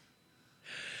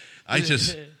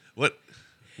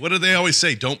 What do they always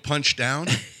say? Don't punch down?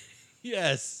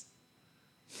 Yes.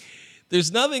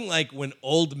 There's nothing like when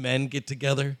old men get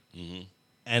together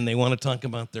and they want to talk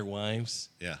about their wives.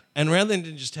 Yeah. And rather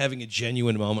than just having a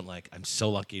genuine moment like, I'm so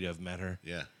lucky to have met her,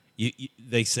 Yeah.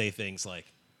 they say things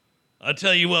like, I'll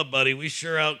tell you what, buddy, we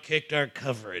sure outkicked our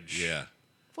coverage. Yeah.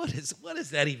 What does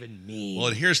that even mean? Well,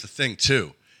 and here's the thing,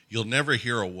 too. You'll never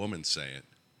hear a woman say it,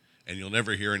 and you'll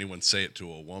never hear anyone say it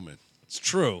to a woman. It's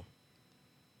true.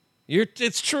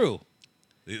 It's true.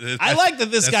 That's- I like that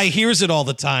this guy hears it all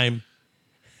the time.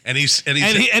 And he's got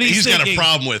thinking, a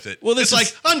problem with it. well, it's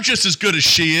like, I'm just as good as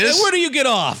she is. Where do you get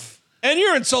off? And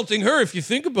you're insulting her if you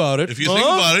think about it. If you think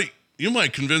about it, you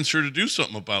might convince her to do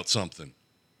something about something.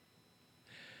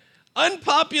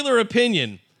 Unpopular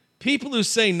opinion. People who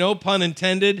say no pun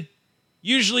intended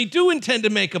usually do intend to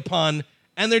make a pun,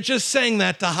 and they're just saying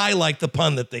that to highlight the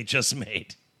pun that they just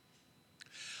made.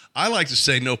 I like to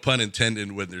say no pun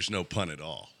intended when there's no pun at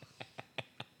all.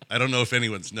 I don't know if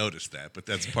anyone's noticed that, but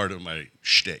that's part of my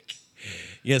shtick.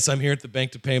 Yes, I'm here at the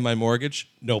bank to pay my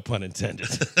mortgage. No pun intended.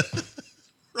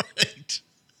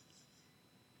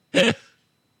 Right.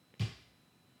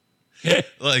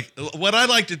 Like, what I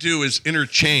like to do is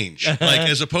interchange, like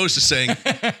as opposed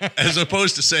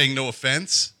to saying no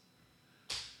offense.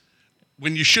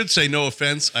 When you should say no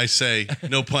offense, I say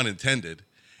no pun intended,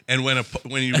 and when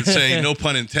you would say no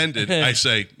pun intended, I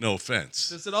say no offense.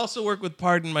 Does it also work with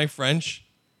pardon my French?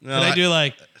 No, Can I do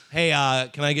like, hey,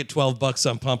 can I get $12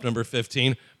 on pump number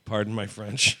 15? Pardon my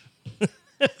French.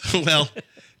 Well,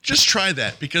 just try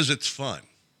that because it's fun.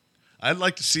 I'd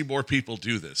like to see more people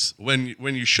do this. When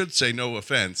you should say no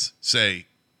offense, say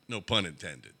no pun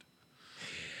intended.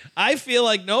 I feel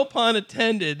like no pun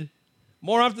intended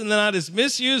more often than not is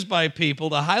misused by people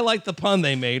to highlight the pun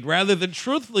they made rather than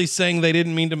truthfully saying they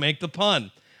didn't mean to make the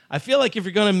pun. I feel like if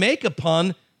you're going to make a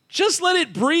pun, just let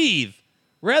it breathe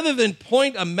rather than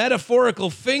point a metaphorical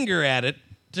finger at it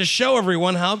to show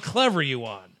everyone how clever you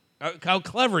are.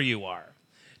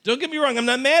 Don't get me wrong, I'm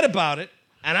not mad about it.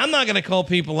 And I'm not going to call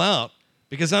people out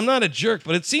because I'm not a jerk,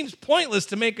 but it seems pointless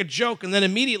to make a joke and then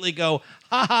immediately go,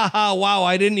 ha, ha, ha, wow,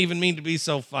 I didn't even mean to be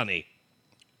so funny.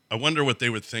 I wonder what they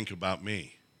would think about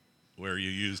me, where you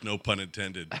use no pun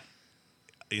intended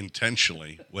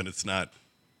intentionally when it's not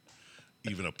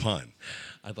even a pun.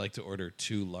 I'd like to order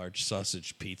 2 large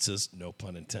sausage pizzas, no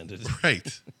pun intended.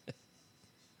 Right.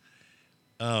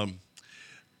 And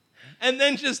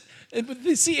then just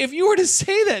see if you were to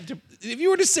say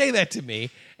that to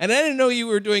me, and I didn't know you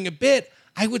were doing a bit,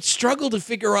 I would struggle to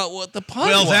figure out what the pun was.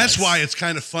 Well, that's why it's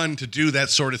kind of fun to do that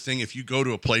sort of thing if you go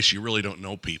to a place you really don't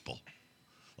know people.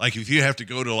 Like if you have to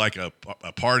go to like a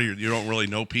party or you don't really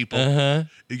know people,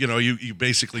 you know, you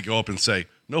basically go up and say,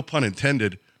 no pun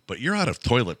intended, but you're out of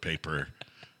toilet paper.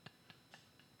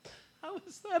 How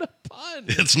is that a pun?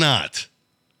 It's not.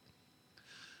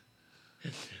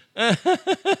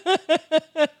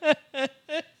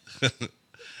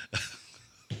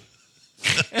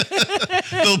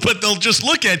 They'll just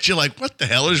look at you like, what the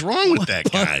hell is wrong with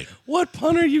that guy? What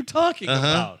pun are you talking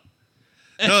about?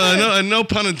 No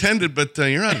pun intended, but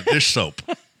you're out of dish soap.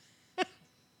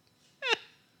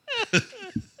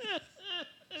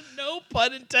 No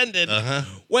pun intended.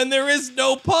 When there is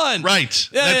no pun. Right.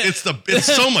 Yeah, It's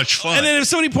so much fun. And then if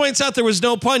somebody points out there was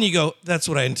no pun, you go, that's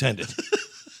what I intended.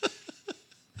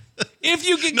 If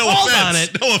you get called on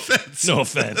it. No offense. No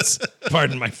offense.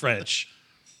 Pardon my French.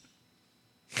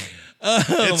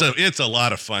 It's a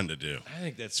lot of fun to do. I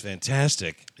think that's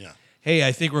fantastic. Yeah. Hey,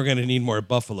 I think we're going to need more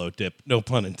buffalo dip. No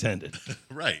pun intended.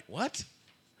 Right. What?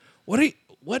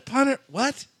 What pun?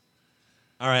 What?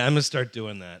 All right, I'm going to start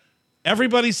doing that.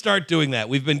 Everybody start doing that.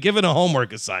 We've been given a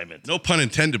homework assignment. No pun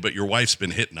intended, but your wife's been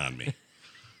hitting on me.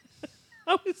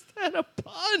 How is that a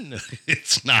pun?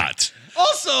 It's not.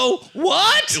 Also,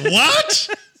 what? What?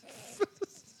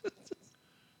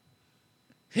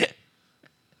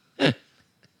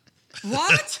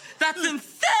 What? That's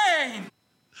insane!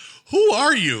 Who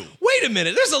are you? Wait a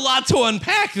minute. There's a lot to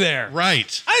unpack there.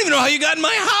 Right. I don't even know how you got in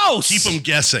my house. Keep them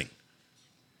guessing.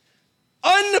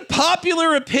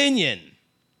 Unpopular opinion.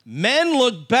 Men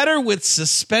look better with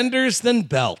suspenders than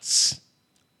belts.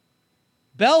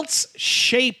 Belts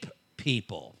shape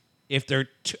people if they're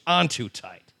on too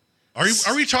tight. Are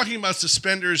we talking about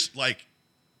suspenders like,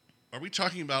 are we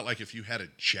talking about like if you had a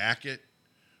jacket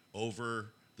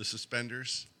over the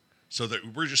suspenders? So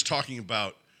that we're just talking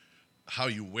about how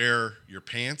you wear your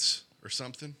pants or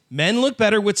something? Men look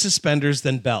better with suspenders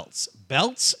than belts.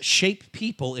 Belts shape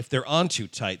people if they're on too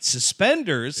tight.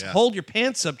 Suspenders hold your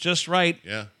pants up just right.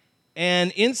 Yeah.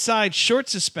 And inside short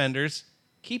suspenders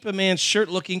keep a man's shirt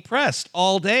looking pressed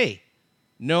all day.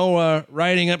 No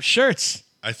riding up shirts.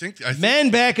 I think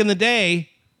Men back in the day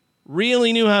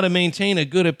really knew how to maintain a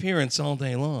good appearance all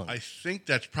day long. I think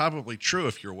that's probably true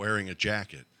if you're wearing a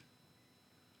jacket.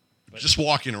 Just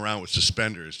walking around with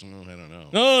suspenders, I don't know.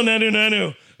 Oh,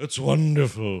 Nanu. That's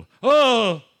wonderful.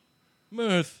 Oh,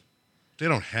 mirth. They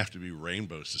don't have to be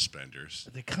rainbow suspenders.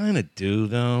 They kind of do,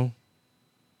 though.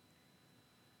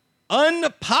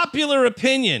 Unpopular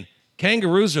opinion.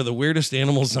 Kangaroos are the weirdest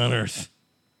animals on Earth.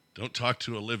 Don't talk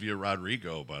to Olivia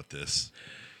Rodrigo about this.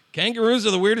 Kangaroos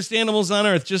are the weirdest animals on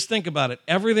Earth. Just think about it.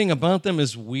 Everything about them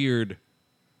is weird.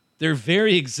 Their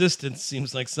very existence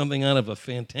seems like something out of a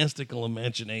fantastical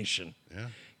imagination. Yeah.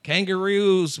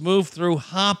 Kangaroos move through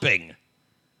hopping,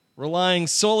 relying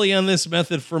solely on this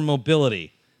method for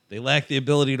mobility. They lack the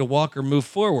ability to walk or move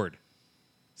forward,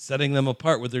 setting them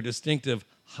apart with their distinctive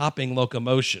hopping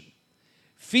locomotion.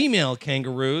 Female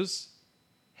kangaroos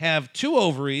have 2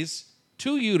 ovaries,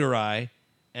 2 uteri,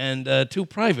 and 2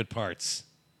 private parts.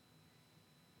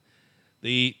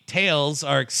 The tails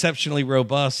are exceptionally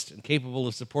robust and capable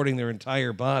of supporting their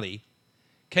entire body.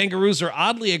 Kangaroos are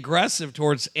oddly aggressive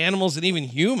towards animals and even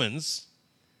humans.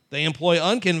 They employ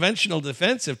unconventional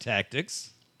defensive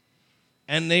tactics,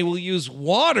 and they will use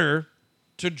water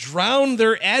to drown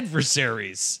their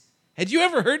adversaries. Had you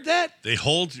ever heard that?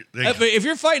 If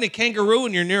you're fighting a kangaroo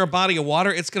and you're near a body of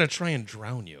water, it's going to try and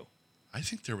drown you. I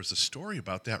think there was a story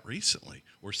about that recently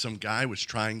where some guy was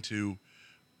trying to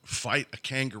fight a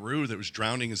kangaroo that was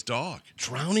drowning his dog.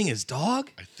 Drowning his dog?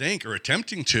 I think, or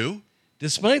attempting to.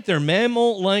 Despite their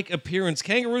mammal-like appearance,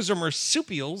 kangaroos are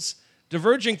marsupials,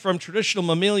 diverging from traditional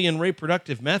mammalian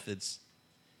reproductive methods.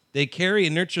 They carry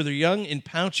and nurture their young in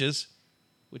pouches,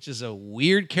 which is a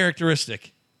weird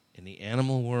characteristic in the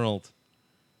animal world.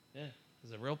 Yeah,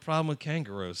 there's a real problem with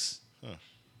kangaroos. Huh.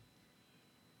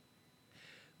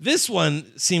 This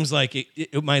one seems like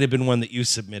it might have been one that you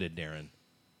submitted, Darren.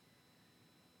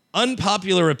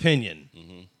 Unpopular opinion.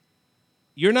 Mm-hmm.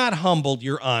 You're not humbled,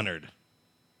 you're honored.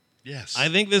 Yes. I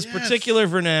think this particular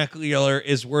vernacular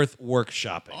is worth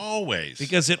workshopping. Always.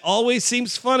 Because it always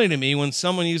seems funny to me when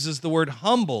someone uses the word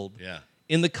humbled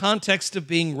in the context of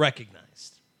being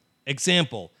recognized.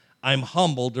 Example, I'm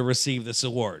humbled to receive this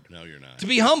award. No, you're not. To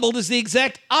be humbled is the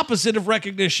exact opposite of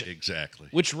recognition. Exactly.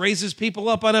 Which raises people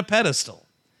up on a pedestal.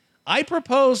 I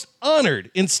proposed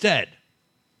honored instead,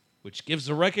 which gives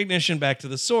the recognition back to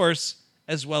the source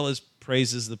as well as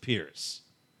praises the peers.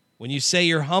 When you say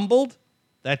you're humbled,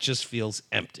 that just feels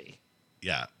empty.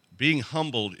 Yeah, being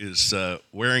humbled is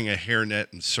wearing a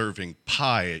hairnet and serving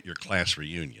pie at your class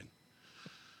reunion.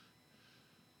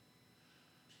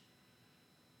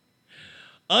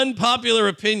 Unpopular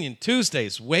opinion.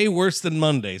 Tuesdays, way worse than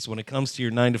Mondays when it comes to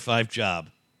your 9-to-5 job.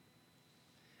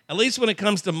 At least when it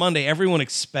comes to Monday, everyone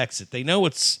expects it. They know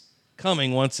it's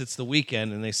coming once it's the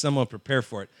weekend, and they somewhat prepare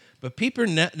for it. But people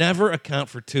never account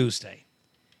for Tuesday.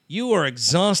 You are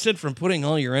exhausted from putting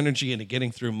all your energy into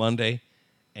getting through Monday,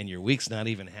 and your week's not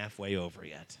even halfway over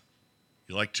yet.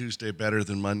 You like Tuesday better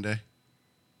than Monday?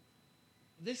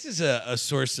 This is a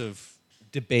source of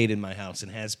debate in my house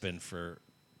and has been for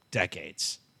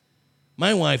decades.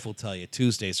 My wife will tell you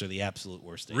Tuesdays are the absolute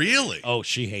worst day. Really? Oh,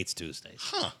 she hates Tuesdays.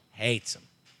 Huh. Hates them.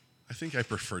 I think I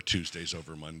prefer Tuesdays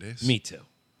over Mondays. Me too.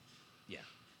 Yeah.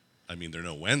 I mean, they're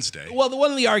no Wednesday. Well,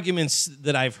 one of the arguments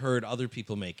that I've heard other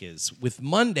people make is with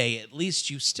Monday, at least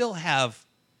you're still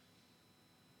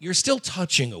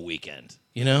touching a weekend.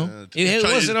 You know, it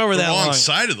wasn't over that long. Wrong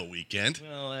side of the weekend.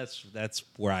 Well, that's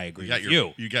where I agree with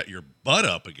you. You got your butt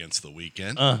up against the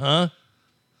weekend. Uh-huh.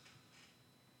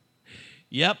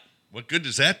 Yep. What good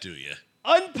does that do you?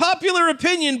 Unpopular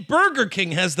opinion, Burger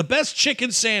King has the best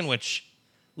chicken sandwich.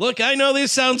 Look, I know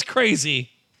this sounds crazy,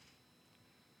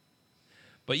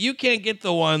 but you can't get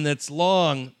the one that's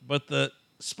long, but the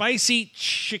spicy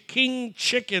chicken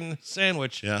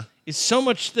sandwich is so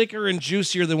much thicker and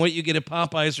juicier than what you get at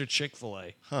Popeyes or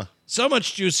Chick-fil-A. Huh. So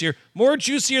much juicier, more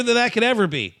juicier than that could ever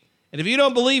be. And if you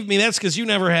don't believe me, that's because you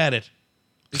never had it.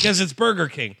 Because it's Burger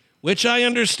King, which I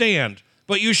understand.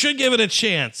 But you should give it a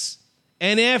chance.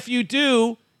 And if you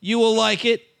do, you will like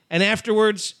it. And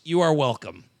afterwards, you are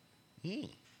welcome.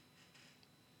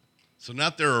 So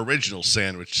not their original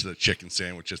sandwich, the chicken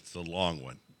sandwich, it's the long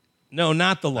one. No,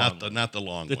 not the long one. Not the long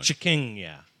one. one. The chicken,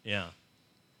 yeah.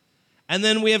 And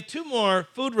then we have two more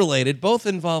food-related, both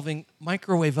involving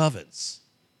microwave ovens.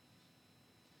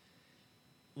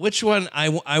 Which one,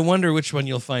 I wonder which one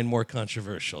you'll find more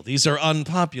controversial. These are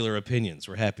unpopular opinions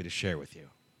we're happy to share with you.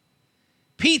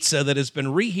 Pizza that has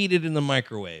been reheated in the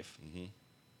microwave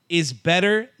is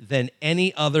better than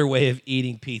any other way of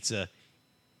eating pizza,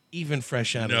 even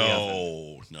fresh out of the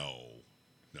oven. No.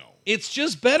 It's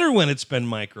just better when it's been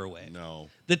microwaved. No.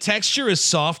 The texture is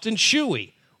soft and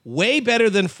chewy, way better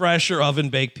than fresh or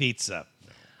oven-baked pizza.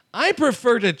 I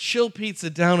prefer to chill pizza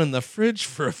down in the fridge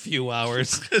for a few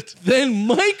hours than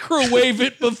microwave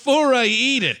it before I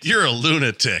eat it. You're a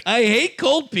lunatic. I hate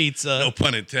cold pizza. No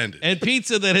pun intended. And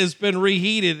pizza that has been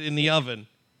reheated in the oven.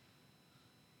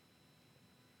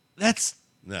 That's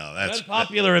an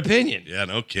unpopular opinion. Yeah,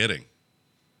 no kidding.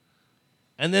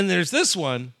 And then there's this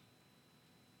one.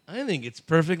 I think it's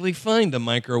perfectly fine to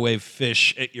microwave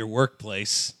fish at your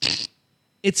workplace.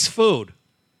 It's food.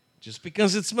 Just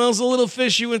because it smells a little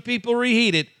fishy when people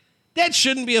reheat it, that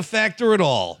shouldn't be a factor at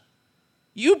all.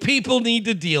 You people need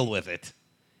to deal with it.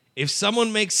 If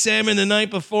someone makes salmon the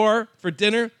night before for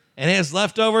dinner and has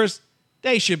leftovers,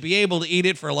 they should be able to eat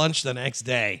it for lunch the next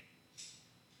day.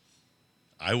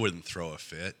 I wouldn't throw a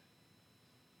fit.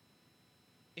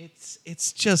 It's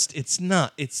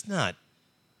not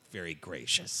very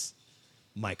gracious.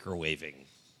 Microwaving.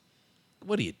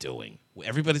 What are you doing?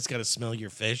 Everybody's got to smell your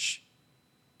fish.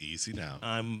 Easy now.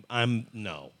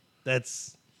 No.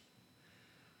 That's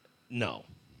no.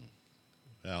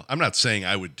 Well, I'm not saying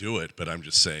I would do it, but I'm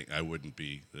just saying I wouldn't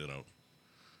be,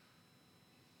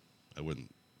 I wouldn't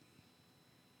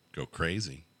go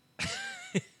crazy.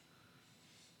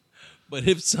 But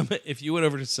if you went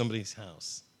over to somebody's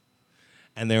house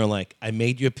and they were like, I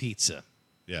made you a pizza.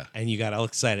 Yeah. And you got all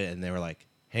excited and they were like,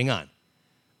 hang on.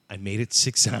 I made it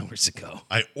 6 hours ago.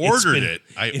 I ordered it.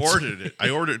 I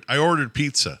ordered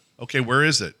pizza. Okay, where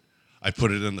is it? I put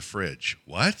it in the fridge.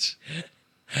 What?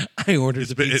 I ordered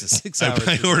the pizza 6 hours ago.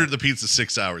 I ordered the pizza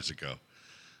 6 hours ago.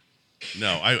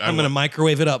 No, I'm going to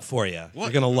microwave it up for you. You're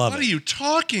going to love it. What are you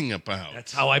talking about?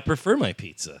 That's how I prefer my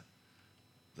pizza.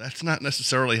 That's not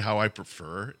necessarily how I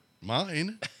prefer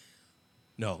mine.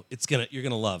 No, you're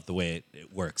going to love the way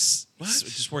it works. What? It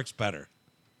just works better.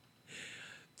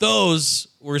 Those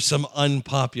were some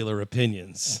unpopular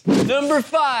opinions. Number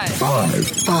 5. Number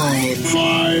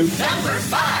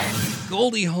 5.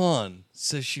 Goldie Hawn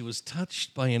says she was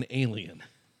touched by an alien.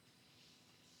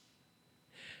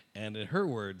 And in her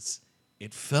words,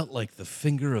 it felt like the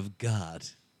finger of God.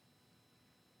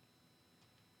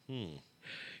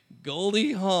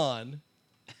 Goldie Hawn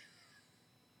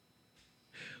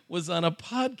was on a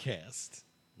podcast.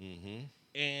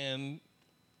 And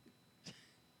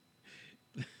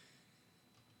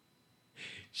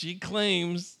she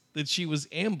claims that she was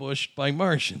ambushed by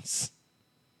Martians.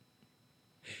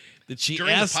 That she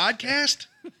During the podcast?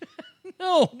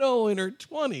 No, in her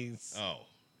 20s. Oh.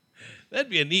 That'd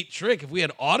be a neat trick if we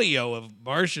had audio of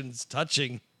Martians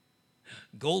touching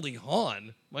Goldie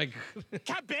Hawn. My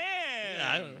Kabam!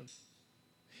 I don't know.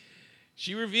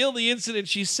 She revealed the incident.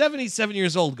 She's 77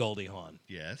 years old, Goldie Hawn.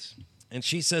 Yes. And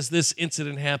she says this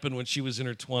incident happened when she was in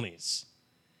her 20s.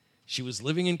 She was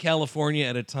living in California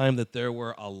at a time that there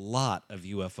were a lot of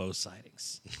UFO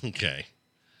sightings. Okay.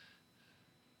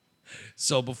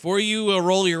 So before you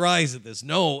roll your eyes at this,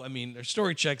 no, I mean, her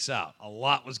story checks out. A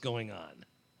lot was going on.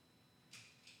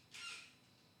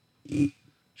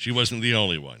 She wasn't the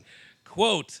only one.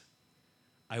 Quote,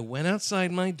 I went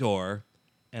outside my door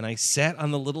and I sat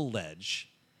on the little ledge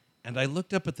and I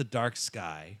looked up at the dark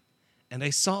sky and I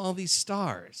saw all these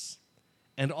stars.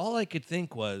 And all I could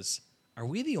think was, are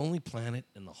we the only planet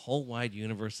in the whole wide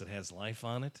universe that has life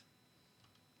on it?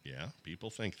 Yeah, people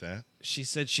think that. She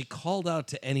said she called out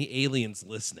to any aliens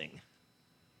listening,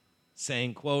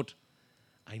 saying, quote,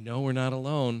 I know we're not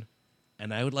alone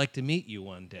and I would like to meet you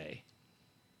one day.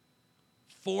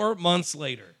 4 months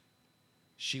later,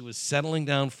 she was settling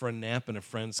down for a nap in a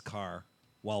friend's car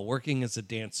while working as a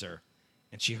dancer,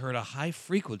 and she heard a high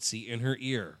frequency in her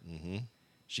ear. Mm-hmm.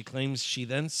 She claims she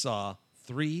then saw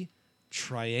 3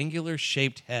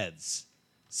 triangular-shaped heads,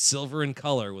 silver in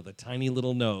color with a tiny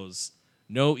little nose,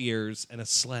 no ears, and a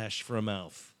slash for a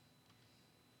mouth.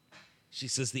 She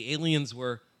says the aliens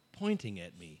were pointing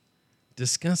at me,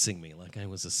 discussing me like I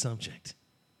was a subject.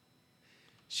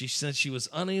 She said she was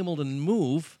unable to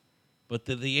move, but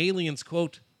that the aliens,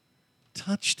 quote,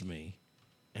 touched me,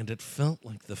 and it felt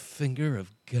like the finger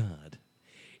of God.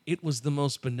 It was the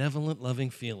most benevolent, loving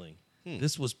feeling.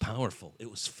 This was powerful.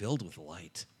 It was filled with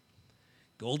light.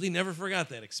 Goldie never forgot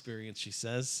that experience, she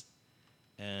says,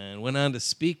 and went on to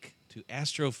speak to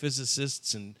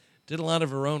astrophysicists and did a lot of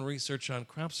her own research on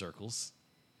crop circles.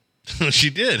 She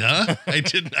did, huh? I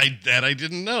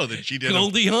didn't know that she did.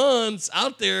 Goldie Hawn's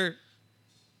out there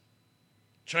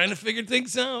trying to figure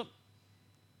things out.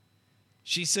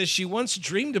 She says she once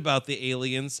dreamed about the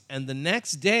aliens, and the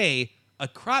next day, a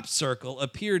crop circle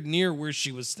appeared near where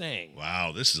she was staying.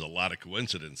 Wow, this is a lot of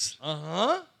coincidence.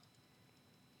 Uh-huh.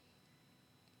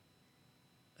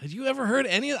 Have you ever heard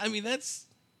any of I mean, that's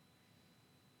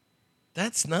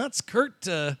nuts. Kurt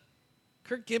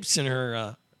Gibson,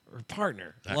 her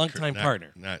partner, longtime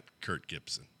partner. Not Kurt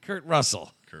Gibson. Kurt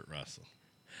Russell. Kurt Russell.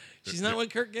 She's not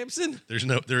with Kurt Gibson?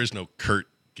 There is no Kurt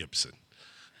Gibson.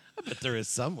 I bet there is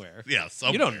somewhere. Yeah,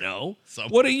 somewhere. You don't know.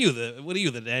 Somewhere. What are you,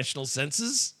 the national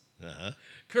census? Uh-huh.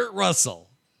 Kurt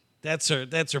Russell. That's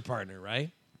her partner,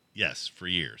 right? Yes, for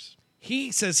years.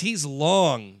 He says he's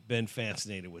long been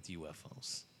fascinated with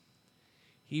UFOs.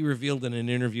 He revealed in an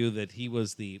interview that he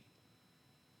was the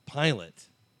pilot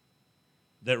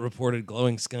that reported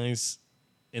glowing skies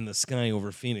in the sky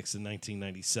over Phoenix in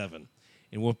 1997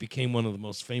 in what became one of the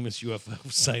most famous UFO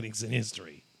sightings in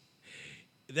history.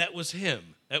 That was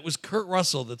him. That was Kurt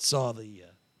Russell that saw the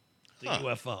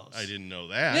UFOs. I didn't know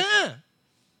that. Yeah.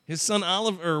 His son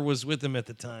Oliver was with him at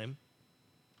the time.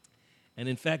 And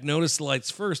in fact, noticed the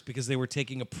lights first because they were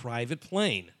taking a private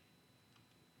plane.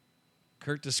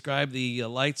 Kurt described the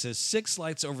lights as 6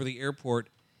 lights over the airport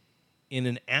in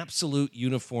an absolute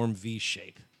uniform V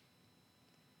shape.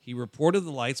 He reported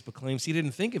the lights, but claims he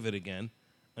didn't think of it again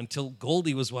until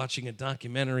Goldie was watching a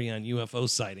documentary on UFO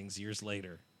sightings years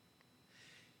later.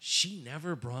 She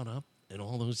never brought up in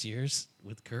all those years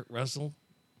with Kurt Russell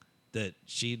that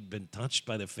she'd been touched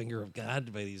by the finger of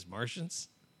God by these Martians?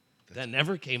 That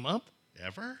never came up?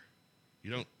 Ever?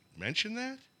 You don't mention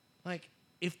that? Like,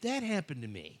 if that happened to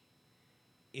me,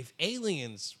 if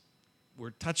aliens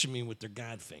were touching me with their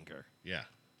God finger, Yeah.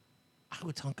 I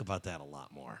would talk about that a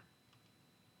lot more.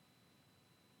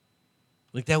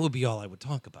 Like, that would be all I would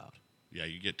talk about. Yeah,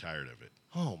 you get tired of it.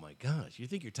 Oh, my gosh. You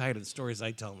think you're tired of the stories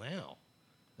I tell now?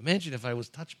 Imagine if I was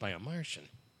touched by a Martian.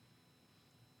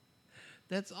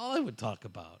 That's all I would talk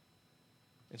about.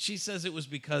 And she says it was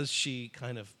because she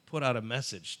kind of put out a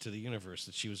message to the universe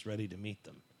that she was ready to meet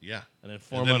them. Yeah. And then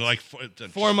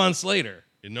 4 months later.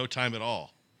 In no time at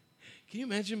all. Can you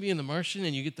imagine being the Martian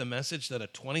and you get the message that a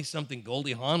 20-something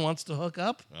Goldie Hawn wants to hook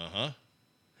up? Uh-huh.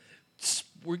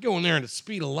 We're going there in the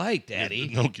speed of light, Daddy.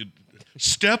 No,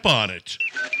 step on it.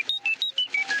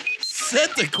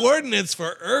 Set the coordinates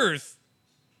for Earth.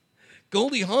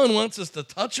 Goldie Hawn wants us to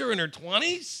touch her in her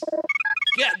 20s?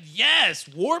 Yes,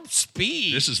 warp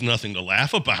speed. This is nothing to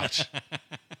laugh about.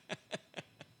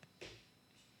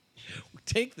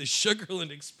 Take the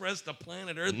Sugarland Express to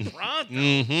planet Earth pronto.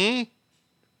 Mm-hmm.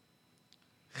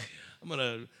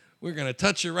 We're gonna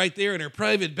touch her right there in her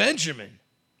private Benjamin.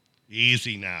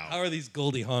 Easy now. How are these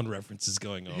Goldie Hawn references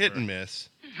going over? Hit and miss.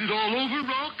 it all over,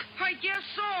 Rock? I guess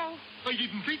so. I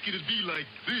didn't think it'd be like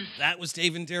this. That was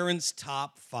Dave and Darren's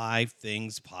Top 5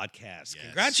 Things podcast. Yes.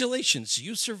 Congratulations,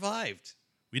 you survived.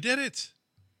 We did it.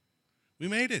 We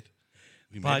made it.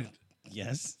 We made Pod- it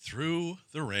yes. through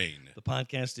the rain. The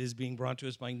podcast is being brought to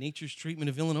us by Nature's Treatment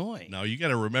of Illinois. Now, you got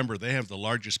to remember, they have the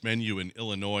largest menu in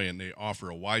Illinois, and they offer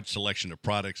a wide selection of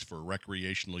products for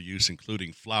recreational use,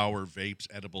 including flower, vapes,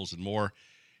 edibles, and more.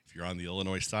 If you're on the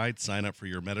Illinois side, sign up for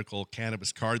your medical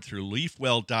cannabis card through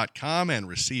leafwell.com and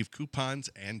receive coupons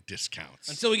and discounts.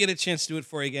 Until we get a chance to do it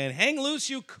for you again, hang loose,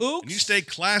 you kooks. And you stay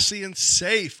classy and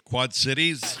safe, Quad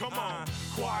Cities. Come on,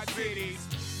 Quad Cities,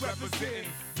 representing.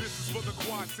 This is for the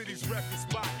Quad Cities record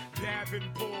spot.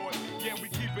 Davenport, yeah, we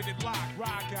keeping it locked.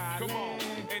 Rock guys, come on,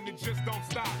 and it just don't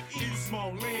stop. East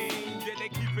Moline, yeah, they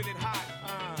keeping it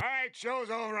hot. All right, show's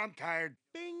over. I'm tired.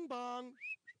 Bing bong.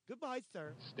 Goodbye,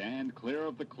 sir. Stand clear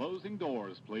of the closing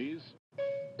doors, please.